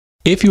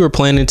If you are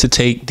planning to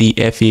take the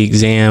FE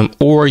exam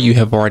or you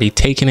have already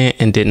taken it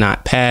and did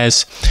not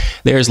pass,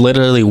 there's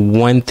literally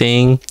one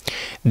thing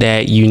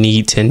that you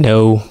need to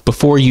know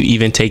before you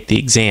even take the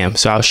exam.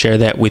 So I'll share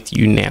that with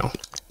you now.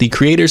 The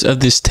creators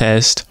of this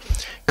test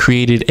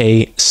created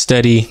a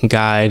study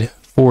guide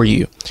for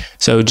you.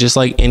 So just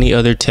like any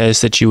other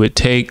test that you would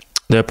take,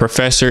 the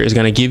professor is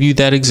going to give you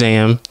that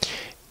exam,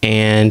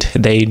 and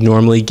they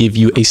normally give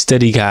you a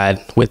study guide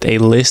with a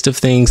list of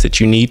things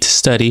that you need to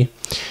study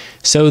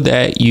so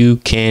that you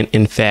can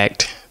in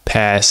fact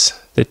pass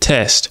the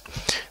test.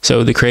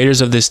 So the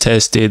creators of this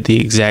test did the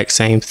exact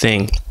same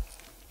thing.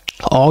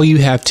 All you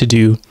have to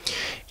do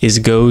is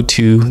go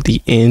to the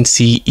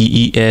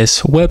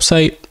NCEES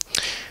website,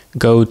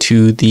 go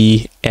to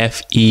the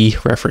FE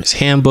reference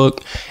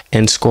handbook,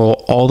 and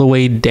scroll all the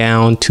way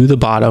down to the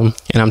bottom.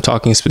 And I'm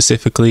talking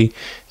specifically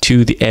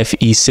to the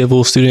FE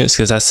civil students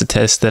because that's the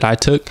test that I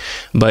took.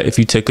 But if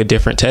you took a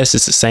different test,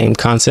 it's the same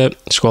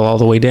concept. Scroll all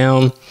the way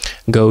down,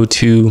 go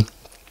to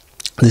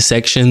the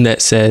section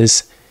that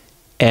says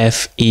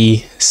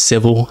FE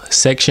civil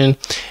section,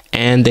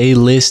 and they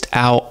list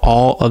out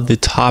all of the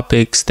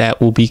topics that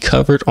will be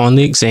covered on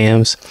the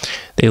exams.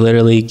 They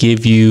literally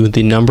give you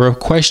the number of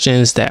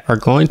questions that are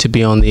going to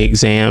be on the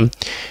exam,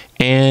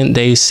 and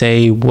they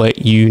say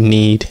what you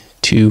need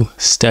to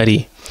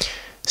study.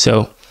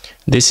 So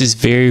this is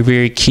very,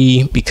 very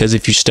key, because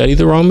if you study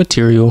the wrong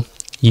material,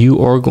 you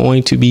are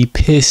going to be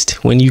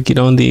pissed when you get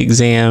on the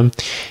exam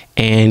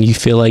and you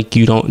feel like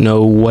you don't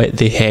know what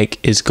the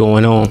heck is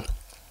going on.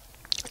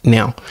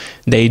 Now,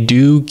 they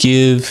do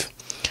give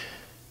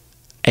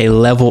a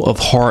level of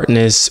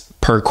hardness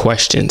per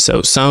question.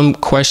 So some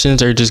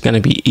questions are just going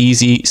to be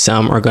easy,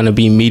 some are going to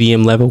be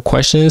medium level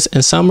questions,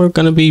 and some are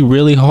going to be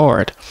really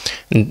hard.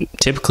 And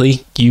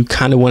typically, you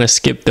kind of want to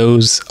skip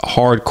those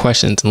hard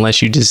questions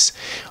unless you just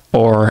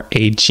are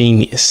a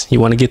genius. You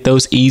want to get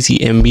those easy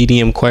and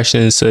medium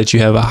questions so that you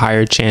have a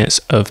higher chance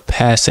of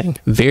passing.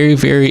 Very,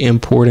 very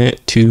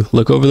important to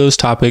look over those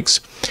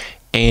topics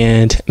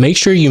and make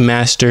sure you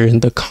master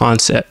the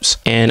concepts.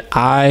 And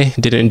I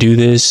didn't do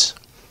this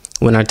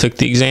when I took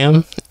the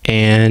exam,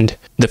 and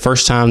the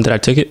first time that I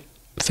took it,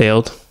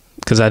 failed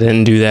because I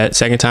didn't do that.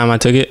 Second time I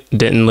took it,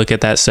 didn't look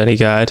at that study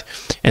guide.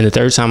 And the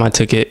third time I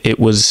took it, it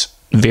was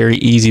very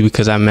easy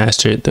because I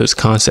mastered those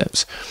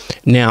concepts.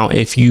 Now,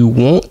 if you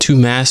want to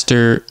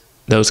master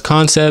those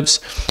concepts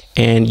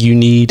and you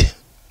need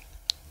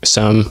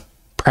some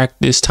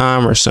practice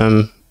time or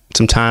some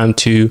time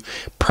to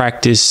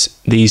practice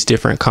these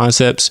different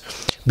concepts,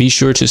 be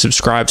sure to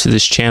subscribe to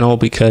this channel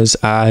because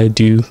I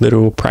do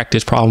literal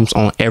practice problems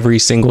on every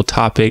single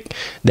topic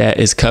that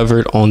is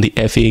covered on the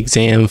FE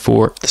exam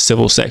for the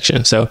civil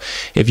section. So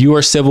if you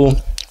are civil,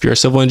 if you're a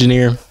civil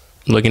engineer,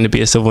 looking to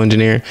be a civil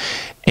engineer,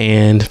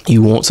 and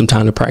you want some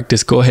time to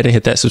practice, go ahead and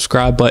hit that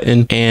subscribe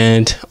button.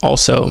 And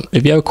also,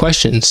 if you have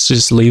questions,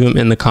 just leave them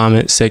in the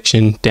comment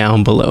section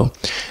down below.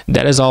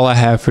 That is all I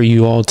have for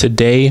you all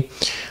today.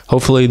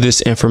 Hopefully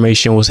this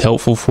information was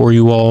helpful for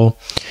you all,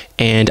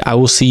 and I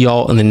will see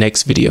y'all in the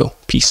next video.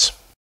 Peace.